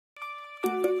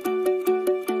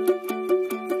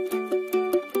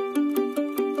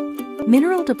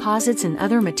Mineral deposits and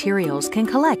other materials can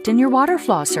collect in your water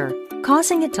flosser,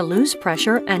 causing it to lose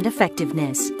pressure and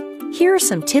effectiveness. Here are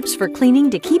some tips for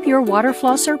cleaning to keep your water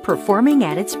flosser performing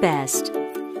at its best.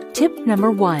 Tip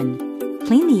number 1.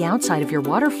 Clean the outside of your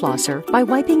water flosser by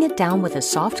wiping it down with a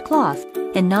soft cloth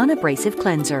and non-abrasive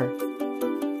cleanser.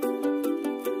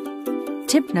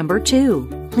 Tip number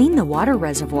 2. Clean the water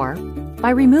reservoir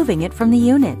by removing it from the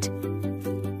unit.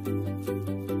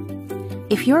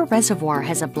 If your reservoir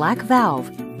has a black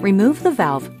valve, remove the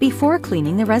valve before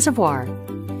cleaning the reservoir.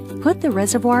 Put the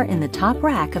reservoir in the top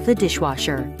rack of the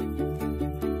dishwasher.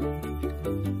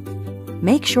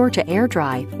 Make sure to air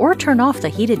dry or turn off the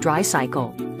heated dry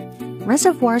cycle.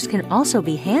 Reservoirs can also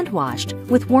be hand washed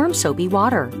with warm soapy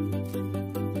water.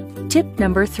 Tip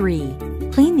number 3.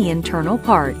 Clean the internal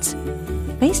parts.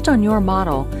 Based on your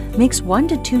model, mix 1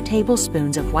 to 2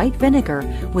 tablespoons of white vinegar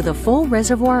with a full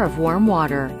reservoir of warm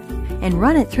water and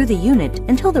run it through the unit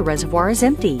until the reservoir is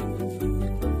empty.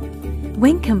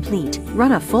 When complete,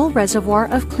 run a full reservoir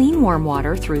of clean warm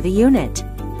water through the unit.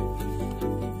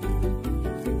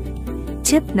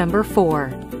 Tip number 4.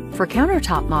 For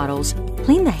countertop models,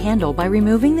 clean the handle by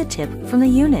removing the tip from the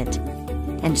unit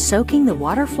and soaking the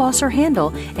water flosser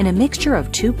handle in a mixture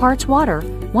of 2 parts water,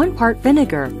 1 part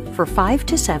vinegar for 5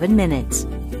 to 7 minutes.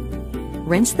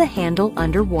 Rinse the handle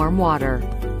under warm water.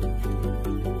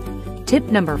 Tip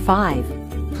number 5.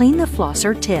 Clean the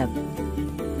flosser tip.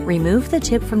 Remove the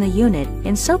tip from the unit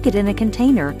and soak it in a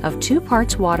container of 2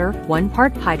 parts water, 1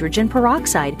 part hydrogen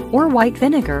peroxide or white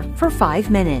vinegar for 5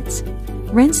 minutes.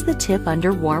 Rinse the tip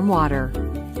under warm water.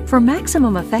 For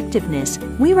maximum effectiveness,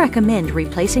 we recommend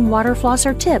replacing water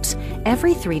flosser tips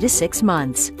every 3 to 6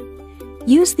 months.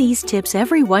 Use these tips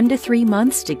every 1 to 3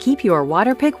 months to keep your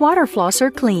Waterpik water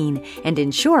flosser clean and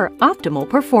ensure optimal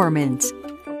performance.